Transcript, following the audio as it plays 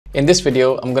In this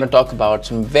video, I'm going to talk about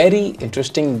some very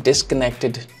interesting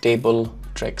disconnected table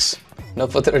tricks. No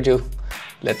further ado,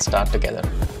 let's start together.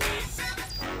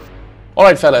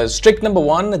 Alright fellas, trick number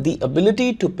one, the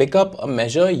ability to pick up a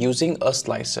measure using a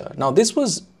slicer. Now this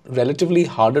was relatively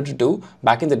harder to do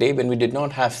back in the day when we did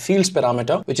not have fields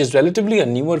parameter, which is relatively a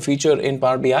newer feature in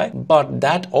Power BI, but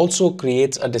that also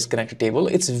creates a disconnected table.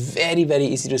 It's very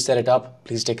easy to set it up.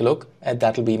 Please take a look, and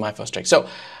that will be my first trick. So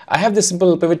I have this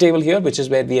simple pivot table here, which is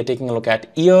where we are taking a look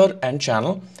at year and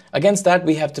channel. Against that,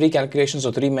 we have three calculations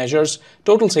or three measures: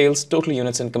 total sales, total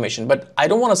units, and commission. But I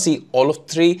don't want to see all of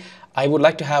three. I would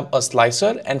like to have a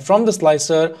slicer, and from the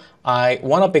slicer, I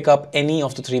want to pick up any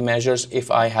of the three measures if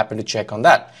I happen to check on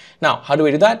that. Now, how do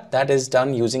we do that? That is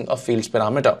done using a fields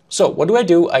parameter. So what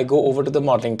do? I go over to the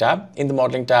modeling tab. In the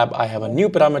modeling tab, I have a new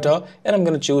parameter, and I'm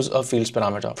going to choose a fields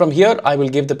parameter. From here, I will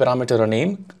give the parameter a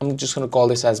name. I'm just going to call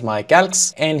this as my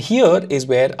calcs. And here is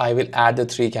where I will add the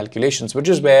three calculations, which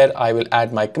is where I will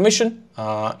add my commission,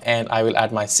 and I will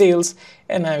add my sales,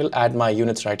 and I will add my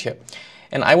units right here.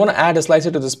 And I want to add a slicer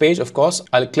to this page. Of course,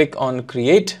 I'll click on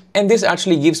create, and this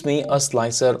actually gives me a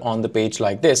slicer on the page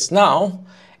like this. Now,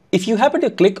 if you happen to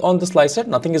click on the slicer,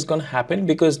 nothing is going to happen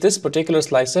because this particular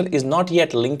slicer is not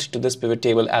yet linked to this pivot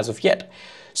table as of yet.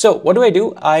 So what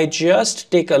do? I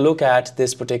just take a look at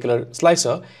this particular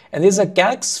slicer, and there's a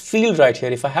calcs field right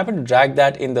here. If I happen to drag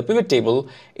that in the pivot table,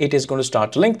 it is going to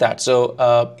start to link that.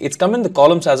 So it's come in the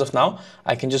columns as of now.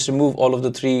 I can just remove all of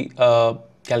the three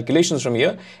calculations from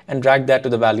here and drag that to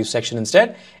the value section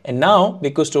instead. And now,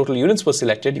 because total units were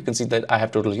selected, you can see that I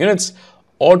have total units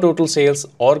or total sales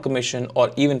or commission,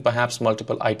 or even perhaps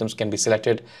multiple items can be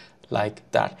selected like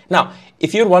that. Now,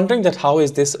 if you're wondering that how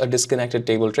is this a disconnected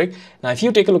table trick? Now, if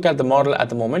you take a look at the model at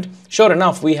the moment, sure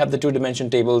enough, we have the two-dimension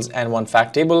tables and one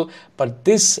fact table, but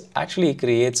this actually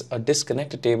creates a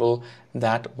disconnected table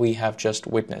that we have just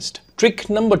witnessed. Trick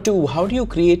number two, how do you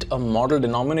create a model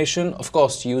denomination? Of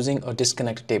course, using a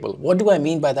disconnected table. What do I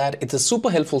mean by that? It's a super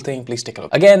helpful thing. Please take a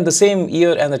look. Again, the same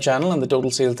year and the channel and the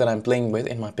total sales that I'm playing with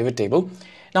in my pivot table.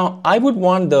 Now, I would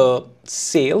want the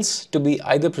sales to be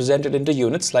either presented into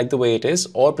units like the way it is,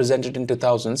 or presented into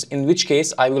thousands, in which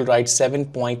case I will write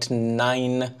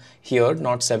 7.9 here,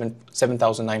 not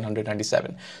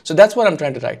 7,997. So that's what I'm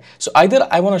trying to write. So either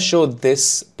I want to show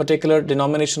this particular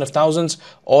denomination of thousands,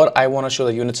 or I want to show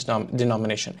the units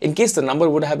denomination. In case the number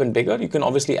would have been bigger, you can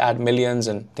obviously add millions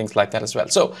and things like that as well.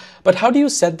 So, but how do you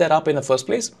set that up in the first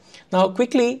place? Now,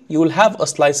 quickly, you will have a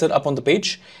slicer up on the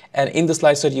page, and in the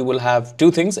slicer, you will have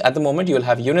two things. At the moment, you will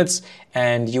have units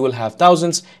and you will have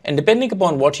thousands, and depending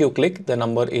upon what you click, the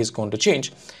number is going to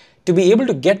change. To be able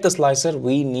to get the slicer,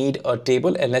 we need a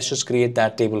table, and let's just create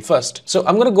that table first. So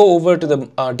I'm going to go over to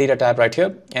the data tab right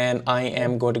here, and I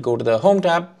am going to go to the home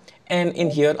tab, and in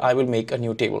here I will make a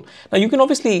new table. Now you can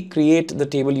obviously create the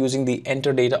table using the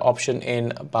enter data option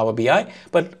in Power BI,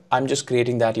 but I'm just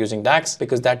creating that using DAX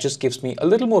because that just gives me a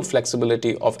little more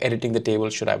flexibility of editing the table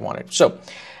should I want it. So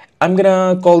I'm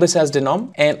gonna call this as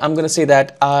denom, and I'm gonna say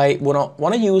that I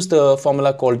wanna use the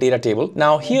formula called data table.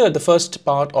 Now here, the first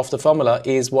part of the formula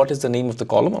is what is the name of the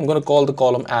column. I'm gonna call the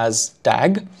column as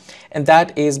tag, and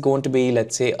that is going to be,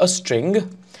 let's say, a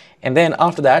string. And then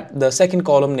after that, the second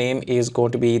column name is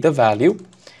going to be the value.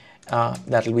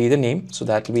 That will be the name, so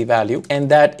that will be value, and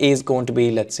that is going to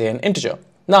be, let's say, an integer.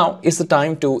 Now is the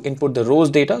time to input the rows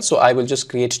data. So I will just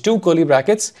create two curly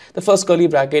brackets. The first curly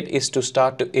bracket is to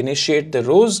start to initiate the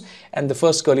rows, and the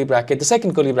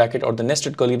second curly bracket or the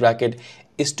nested curly bracket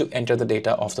is to enter the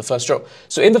data of the first row.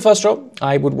 So in the first row,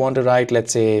 I would want to write,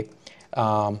 let's say,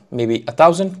 maybe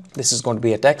 1,000. This is going to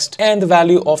be a text, and the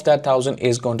value of that 1,000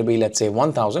 is going to be, let's say,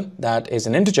 1,000. That is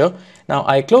an integer. Now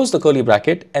I close the curly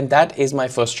bracket, and that is my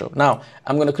first row. Now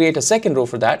I'm going to create a second row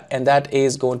for that, and that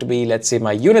is going to be, let's say,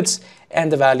 my units, and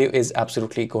the value is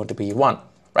absolutely going to be 1,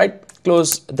 right?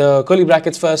 Close the curly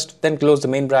brackets first, then close the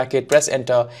main bracket, press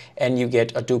enter, and you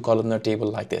get a two-columnar table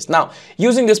like this. Now,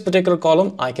 using this particular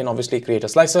column, I can obviously create a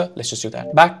slicer. Let's just do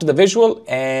that. Back to the visual,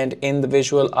 and in the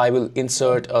visual, I will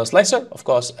insert a slicer, of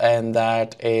course, and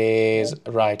that is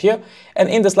right here. And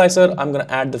in the slicer, I'm going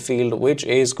to add the field, which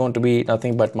is going to be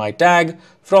nothing but my tag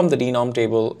from the denom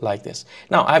table like this.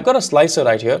 Now, I've got a slicer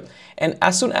right here, and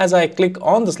as soon as I click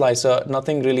on the slicer,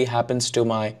 nothing really happens to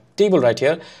my table right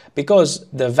here, because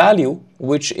the value,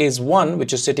 which is 1,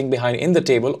 which is sitting behind in the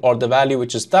table, or the value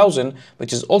which is 1,000,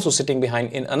 which is also sitting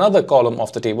behind in another column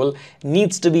of the table,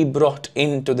 needs to be brought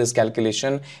into this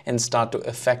calculation and start to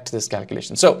affect this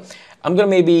calculation. So I'm going to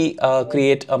maybe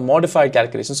create a modified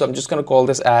calculation. So I'm just going to call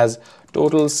this as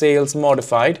total sales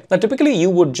modified. Now typically you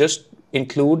would just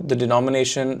include the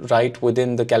denomination right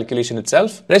within the calculation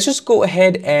itself. Let's just go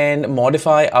ahead and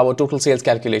modify our total sales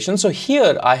calculation. So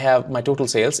here I have my total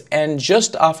sales, and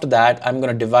just after that, I'm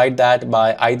going to divide that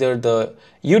by either the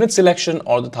unit selection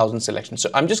or the thousand selection. So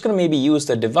I'm just going to maybe use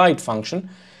the divide function.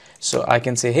 So I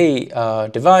can say, hey,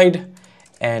 divide,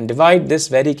 and divide this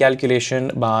very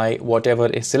calculation by whatever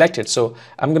is selected. So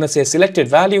I'm going to say selected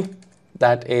value.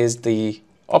 That is the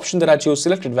option that I choose,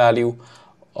 selected value.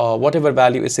 Whatever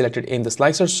value is selected in the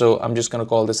slicer. So I'm just going to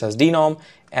call this as denom,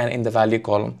 and in the value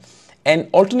column. An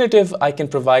alternative, I can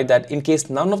provide that in case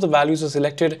none of the values are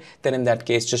selected, then in that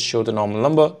case, just show the normal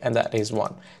number, and that is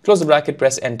 1. Close the bracket,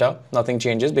 press enter. Nothing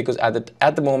changes because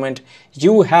at the moment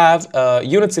you have a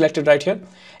unit selected right here.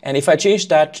 And if I change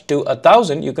that to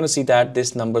 1000, you're going to see that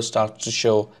this number starts to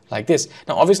show like this.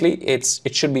 Now, obviously,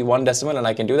 it should be 1 decimal, and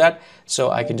I can do that.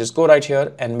 So I can just go right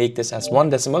here and make this as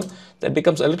 1 decimal. That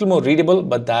becomes a little more readable,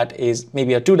 but that is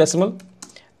maybe a 2 decimal,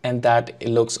 and that it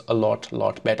looks a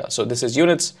lot better. So this is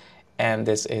units, and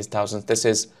this is thousands. This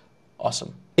is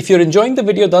awesome. If you're enjoying the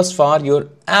video thus far, you're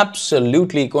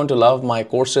absolutely going to love my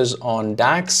courses on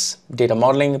DAX, data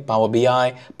modeling, Power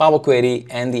BI, Power Query,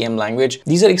 and the M language.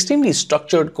 These are extremely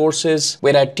structured courses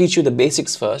where I teach you the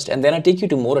basics first, and then I take you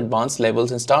to more advanced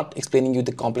levels and start explaining you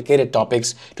the complicated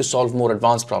topics to solve more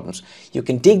advanced problems. You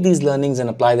can take these learnings and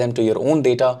apply them to your own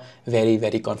data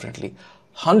very confidently.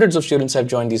 Hundreds of students have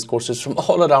joined these courses from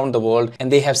all around the world,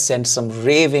 and they have sent some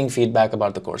raving feedback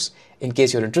about the course. In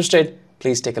case you're interested,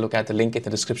 please take a look at the link in the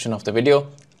description of the video.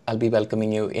 I'll be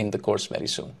welcoming you in the course very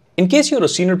soon. In case you're a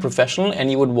senior professional and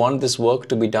you would want this work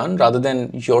to be done rather than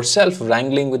yourself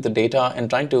wrangling with the data and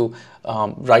trying to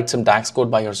write some DAX code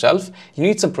by yourself, you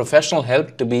need some professional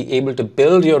help to be able to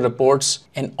build your reports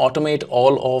and automate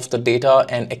all of the data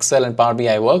and Excel and Power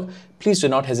BI work. Please do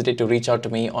not hesitate to reach out to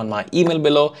me on my email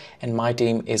below, and my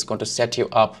team is going to set you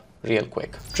up real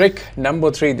quick. Trick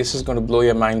number 3, this is going to blow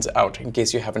your minds out in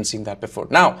case you haven't seen that before.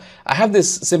 Now, I have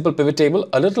this simple pivot table,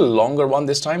 a little longer one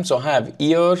this time. So I have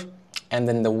year, and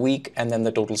then the week, and then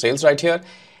the total sales right here.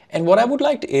 And what I would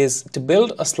like is to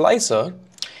build a slicer,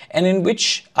 and in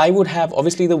which I would have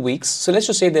obviously the weeks. So let's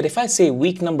just say that if I say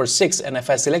week number 6, and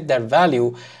if I select that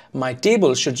value, my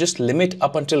table should just limit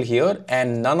up until here,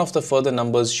 and none of the further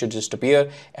numbers should just appear,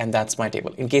 and that's my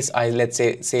table. In case I, let's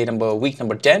say week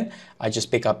number 10, I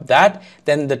just pick up that,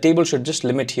 then the table should just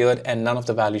limit here, and none of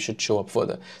the values should show up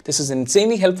further. This is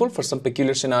insanely helpful for some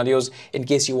peculiar scenarios. In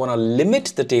case you want to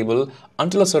limit the table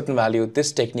until a certain value,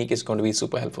 this technique is going to be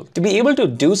super helpful. To be able to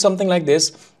do something like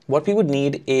this, what we would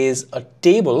need is a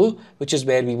table, which is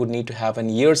where we would need to have a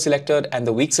year selector and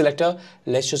the week selector.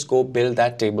 Let's just go build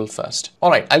that table first. All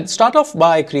right, I'll start off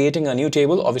by creating a new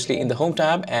table, obviously in the home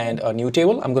tab, and a new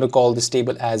table. I'm going to call this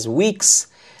table as weeks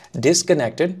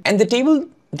disconnected. And the table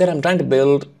that I'm trying to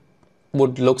build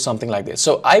would look something like this.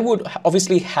 So I would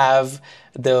obviously have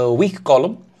the week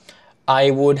column.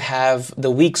 I would have the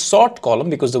week sort column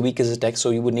because the week is a text, so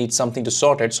you would need something to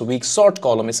sort it. So week sort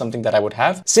column is something that I would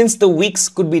have. Since the weeks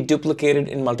could be duplicated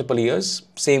in multiple years,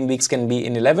 same weeks can be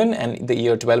in 11 and the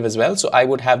year 12 as well. So I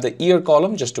would have the year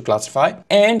column just to classify.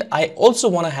 And I also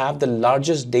want to have the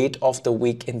largest date of the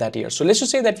week in that year. So let's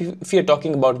just say that if you're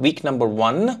talking about week number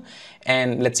 1,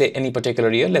 and let's say any particular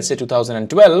year, let's say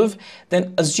 2012,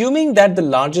 then assuming that the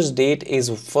largest date is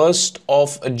 1st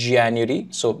of January,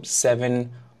 so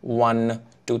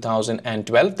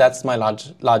 7/1/2012, that's my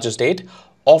largest date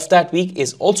of that week,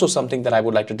 is also something that I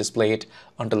would like to display it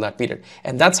until that period.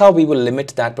 And that's how we will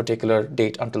limit that particular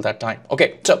date until that time.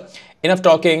 Okay, so enough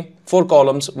talking. 4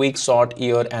 columns, week, sort,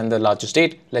 year, and the largest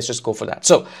date. Let's just go for that.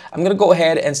 So I'm going to go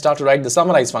ahead and start to write the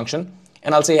summarize function.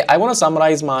 And I'll say I want to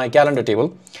summarize my calendar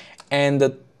table. And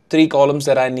the 3 columns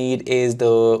that I need is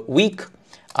the week.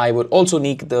 I would also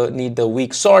need the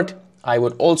week sort. I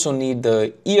would also need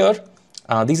the year.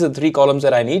 These are the 3 columns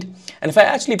that I need. And if I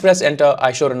actually press enter,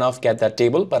 I sure enough get that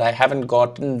table, but I haven't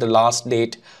gotten the last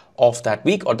date of that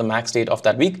week or the max date of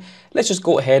that week. Let's just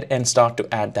go ahead and start to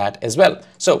add that as well.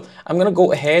 So I'm going to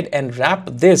go ahead and wrap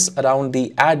this around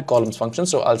the add columns function.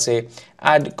 So I'll say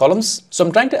add columns. So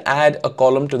I'm trying to add a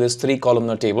column to this 3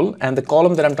 columnar table, and the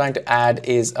column that I'm trying to add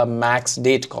is a max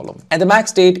date column. And the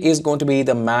max date is going to be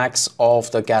the max of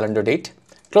the calendar date.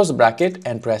 Close the bracket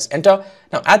and press enter.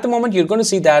 Now at the moment you're going to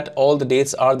see that all the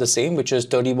dates are the same, which is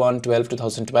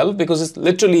 31/12/2012, because it's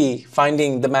literally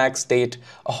finding the max date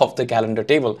of the calendar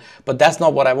table. But that's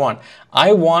not what I want.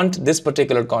 I want this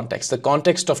particular context, the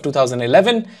context of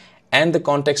 2011, and the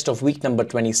context of week number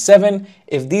 27.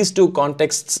 If these two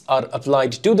contexts are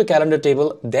applied to the calendar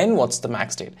table, then what's the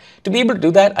max date? To be able to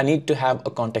do that, I need to have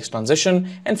a context transition,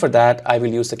 and for that I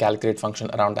will use the calculate function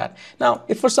around that. Now,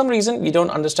 if for some reason you don't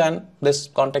understand this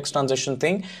context transition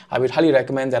thing, I would highly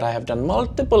recommend that I have done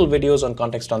multiple videos on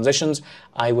context transitions.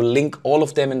 I will link all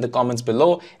of them in the comments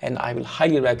below, and I will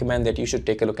highly recommend that you should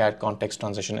take a look at context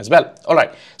transition as well. All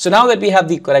right, so now that we have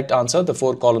the correct answer, the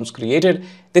 4 columns created,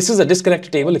 this is a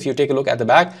disconnected table. If you take a look at the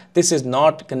back, this is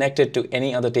not connected to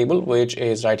any other table, which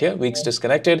is right here, weeks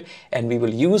disconnected, and we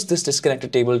will use this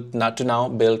disconnected table to now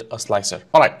build a slicer.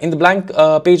 All right, in the blank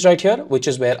page right here, which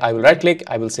is where I will right click,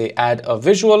 I will say add a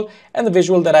visual, and the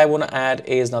visual that I want to add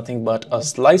is nothing but a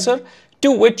slicer,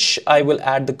 to which I will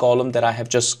add the column that I have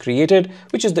just created,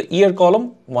 which is the year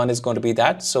column. One is going to be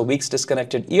that, so weeks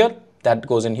disconnected year, that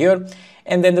goes in here.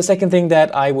 And then the second thing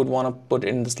that I would want to put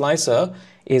in the slicer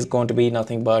is going to be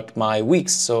nothing but my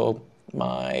weeks. So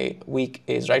my week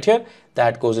is right here,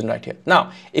 that goes in right here.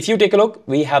 Now, if you take a look,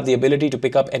 we have the ability to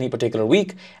pick up any particular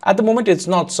week. At the moment, it's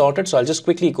not sorted, so I'll just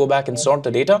quickly go back and sort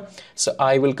the data. So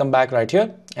I will come back right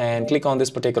here and click on this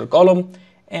particular column,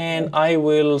 and I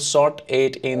will sort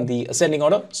it in the ascending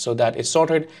order. So that is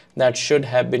sorted. That should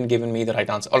have been given me the right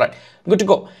answer. All right, good to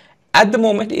go. At the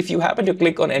moment, if you happen to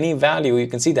click on any value, you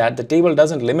can see that the table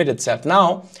doesn't limit itself.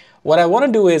 Now, what I want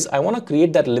to do is I want to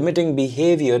create that limiting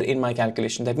behavior in my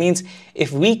calculation. That means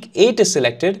if week 8 is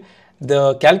selected,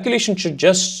 the calculation should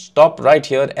just stop right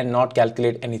here and not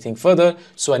calculate anything further.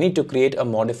 So I need to create a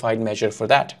modified measure for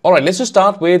that. All right, let's just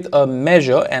start with a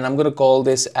measure, and I'm going to call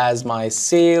this as my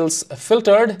sales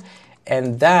filtered,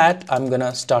 and that I'm going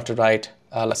to start to write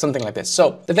something like this.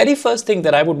 So the very first thing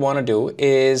that I would want to do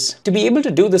is to be able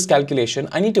to do this calculation,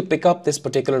 I need to pick up this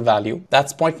particular value.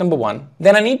 That's point number 1.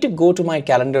 Then I need to go to my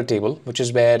calendar table, which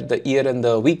is where the year and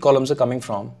the week columns are coming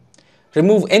from,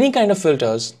 remove any kind of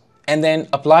filters, and then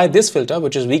apply this filter,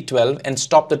 which is week 12, and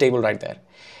stop the table right there.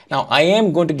 Now I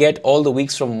am going to get all the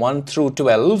weeks from 1 through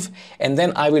 12, and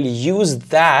then I will use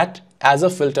that as a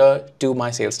filter to my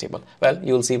sales table. Well,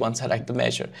 you'll see once I write the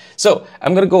measure. So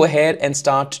I'm going to go ahead and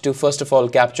start to first of all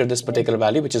capture this particular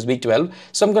value, which is week 12.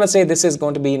 So I'm going to say this is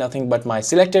going to be nothing but my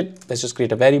selected. Let's just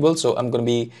create a variable. So I'm going to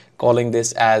be calling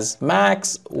this as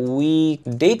max week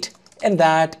date, and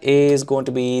that is going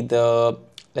to be the,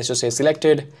 let's just say,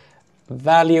 selected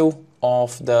value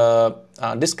of the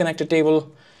disconnected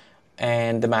table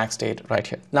and the max date right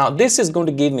here. Now this is going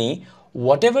to give me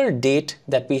whatever date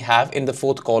that we have in the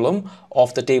 4th column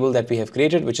of the table that we have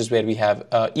created, which is where we have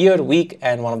year, week,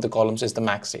 and one of the columns is the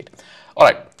max date. All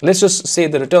right, let's just say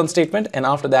the return statement, and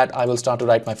after that I will start to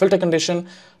write my filter condition.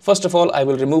 First of all, I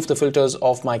will remove the filters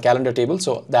of my calendar table,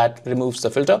 so that removes the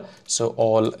filter. So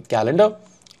all calendar,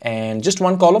 and just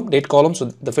one column, date column, so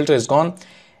the filter is gone.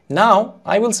 Now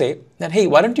I will say that, hey,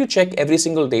 why don't you check every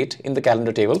single date in the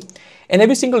calendar table, and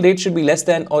every single date should be less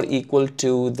than or equal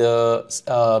to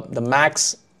the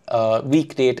max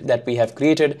week date that we have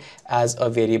created as a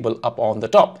variable up on the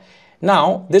top.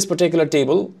 Now this particular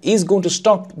table is going to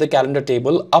stop the calendar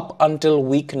table up until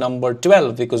week number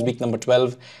 12, because week number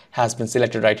 12 has been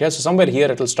selected right here. So somewhere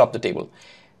here it will stop the table.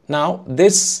 Now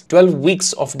this 12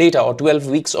 weeks of data or 12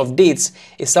 weeks of dates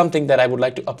is something that I would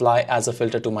like to apply as a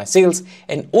filter to my sales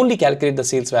and only calculate the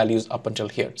sales values up until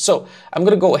here. So I'm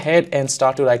going to go ahead and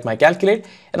start to write my calculate,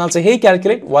 and I'll say, hey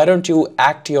calculate, why don't you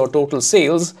act your total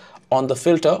sales on the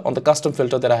filter, on the custom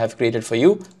filter that I have created for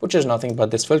you, which is nothing but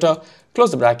this filter.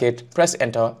 Close the bracket, press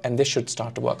enter, and this should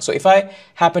start to work. So if I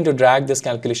happen to drag this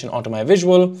calculation onto my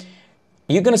visual,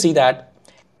 you're going to see that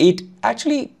it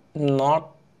actually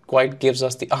not quite gives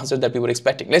us the answer that we were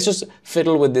expecting. Let's just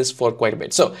fiddle with this for quite a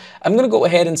bit. So I'm going to go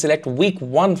ahead and select week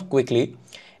 1 quickly,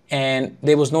 and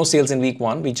there was no sales in week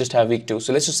 1, we just have week 2.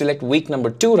 So let's just select week number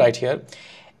 2 right here,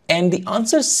 and the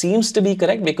answer seems to be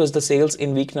correct because the sales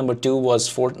in week number 2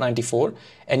 was $494,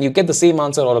 and you get the same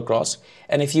answer all across.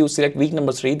 And if you select week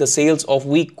number 3, the sales of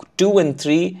week 2 and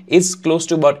 3 is close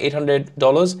to about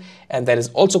 $800, and that is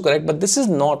also correct, but this is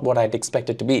not what I'd expect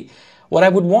it to be. What I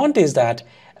would want is that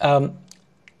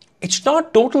it should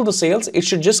not total the sales, it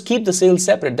should just keep the sales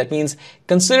separate. That means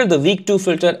consider the week 2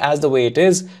 filter as the way it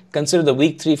is, consider the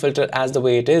week 3 filter as the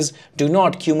way it is, do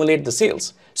not accumulate the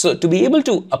sales. So to be able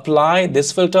to apply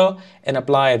this filter and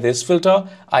apply this filter,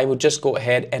 I would just go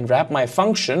ahead and wrap my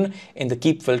function in the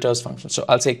keep filters function. So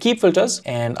I'll say keep filters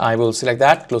and I will select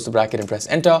that, close the bracket and press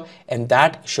enter, and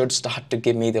that should start to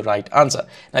give me the right answer.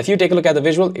 Now, if you take a look at the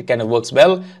visual, it kind of works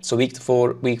well. So week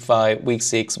 4, week 5, week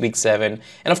 6, week 7.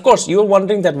 And of course, you're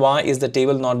wondering that why is the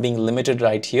table not being limited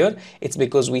right here? It's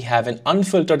because we have an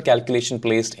unfiltered calculation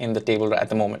placed in the table at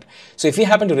the moment. So if we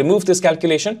happen to remove this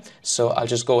calculation, so I'll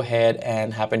just go ahead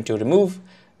and happen to remove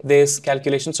this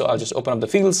calculation. So I'll just open up the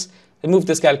fields, remove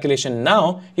this calculation.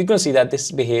 Now you're going to see that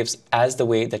this behaves as the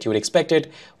way that you would expect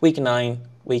it. Week 9,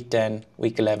 week 10,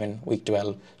 week 11, week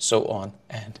 12, so on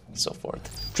and so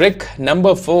forth. Trick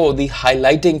number 4, the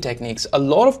highlighting techniques. A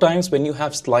lot of times when you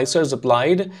have slicers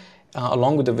applied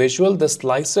along with the visual, the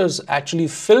slicers actually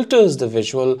filters the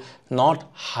visual, not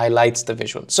highlights the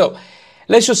visual. So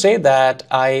let's just say that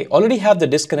I already have the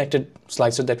disconnected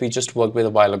slicer that we just worked with a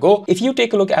while ago. If you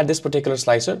take a look at this particular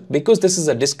slicer, because this is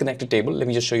a disconnected table, let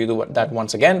me just show you that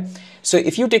once again. So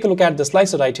if you take a look at the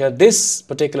slicer right here, this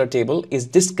particular table is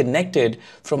disconnected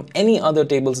from any other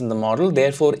tables in the model.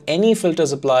 Therefore, any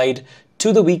filters applied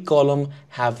to the week column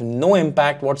have no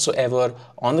impact whatsoever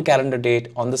on the calendar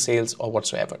date, on the sales, or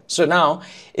whatsoever. So now,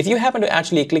 if you happen to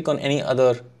actually click on any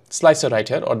other slicer right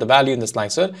here, or the value in the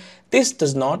slicer, this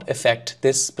does not affect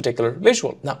this particular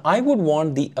visual. Now, I would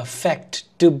want the effect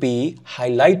to be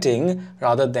highlighting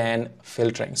rather than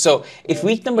filtering. So if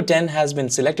week number 10 has been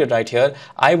selected right here,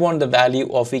 I want the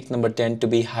value of week number 10 to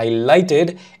be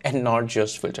highlighted and not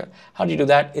just filtered. How do you do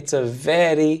that? It's a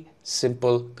very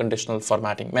simple conditional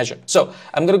formatting measure. So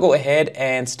I'm going to go ahead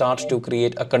and start to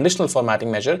create a conditional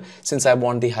formatting measure since I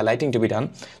want the highlighting to be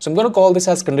done. So I'm going to call this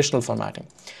as conditional formatting.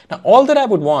 Now, all that I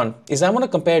would want is I want to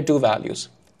compare two values.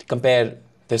 Compare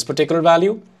this particular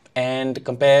value and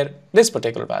compare this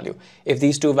particular value. If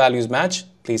these two values match,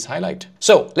 please highlight.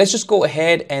 So let's just go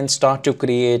ahead and start to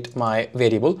create my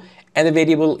variable. And the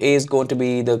variable is going to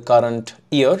be the current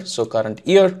year. So current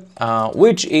year,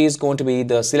 which is going to be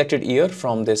the selected year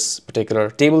from this particular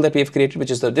table that we have created,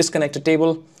 which is the disconnected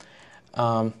table.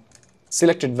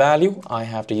 Selected value, I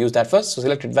have to use that first. So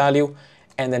selected value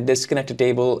and then disconnected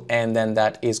table, and then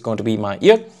that is going to be my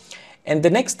year. And the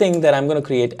next thing that I'm going to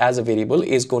create as a variable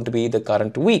is going to be the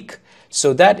current week.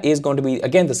 So that is going to be,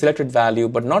 again, the selected value,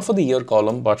 but not for the year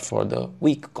column, but for the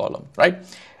week column, right?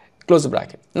 Close the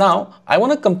bracket. Now, I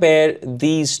want to compare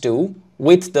these two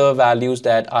with the values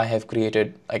that I have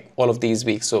created, like all of these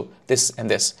weeks. So this and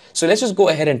this. So let's just go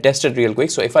ahead and test it real quick.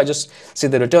 So if I just see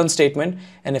the return statement,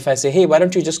 and if I say, hey, why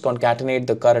don't you just concatenate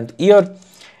the current year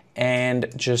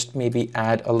and just maybe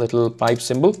add a little pipe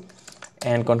symbol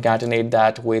and concatenate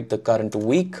that with the current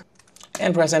week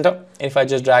and press enter. If I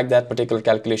just drag that particular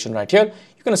calculation right here,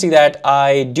 you're going to see that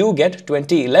I do get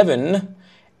 2011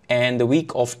 and the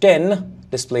week of 10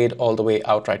 displayed all the way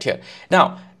out right here.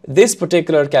 Now, this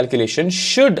particular calculation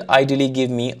should ideally give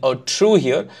me a true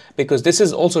here because this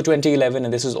is also 2011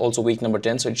 and this is also week number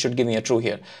 10. So it should give me a true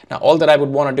here. Now, all that I would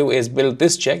want to do is build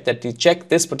this check that we check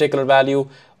this particular value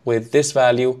with this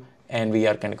value, and we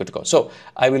are kind of good to go. So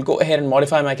I will go ahead and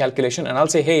modify my calculation and I'll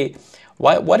say, hey,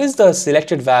 what is the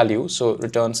selected value? So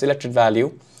return selected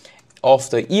value of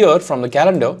the year from the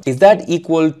calendar. Is that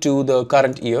equal to the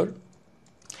current year?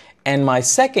 And my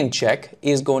second check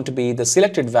is going to be the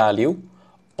selected value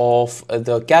of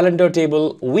the calendar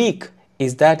table week.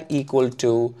 Is that equal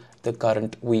to the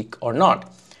current week or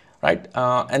not? Right?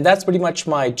 And that's pretty much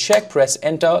my check. Press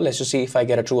enter. Let's just see if I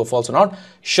get a true or false or not.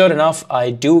 Sure enough,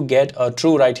 I do get a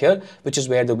true right here, which is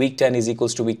where the week 10 is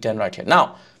equals to week 10 right here.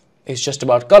 Now, it's just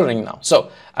about coloring now.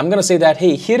 So I'm going to say that,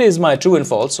 hey, here is my true and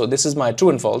false. So this is my true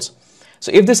and false.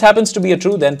 So if this happens to be a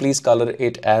true, then please color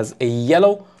it as a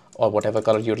yellow or whatever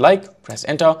color you'd like. Press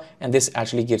enter, and this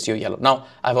actually gives you yellow. Now,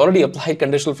 I've already applied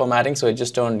conditional formatting, so it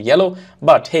just turned yellow.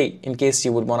 But hey, in case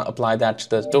you would want to apply that to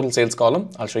the total sales column,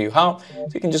 I'll show you how. So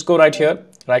you can just go right here,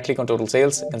 right click on total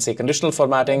sales and say conditional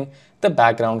formatting, the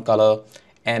background color.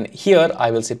 And here I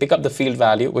will say pick up the field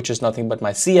value, which is nothing but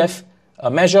my CF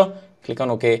measure. Click on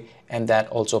OK, and that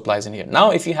also applies in here.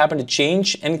 Now, if you happen to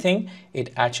change anything,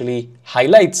 it actually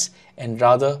highlights and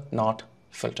rather not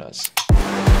filters.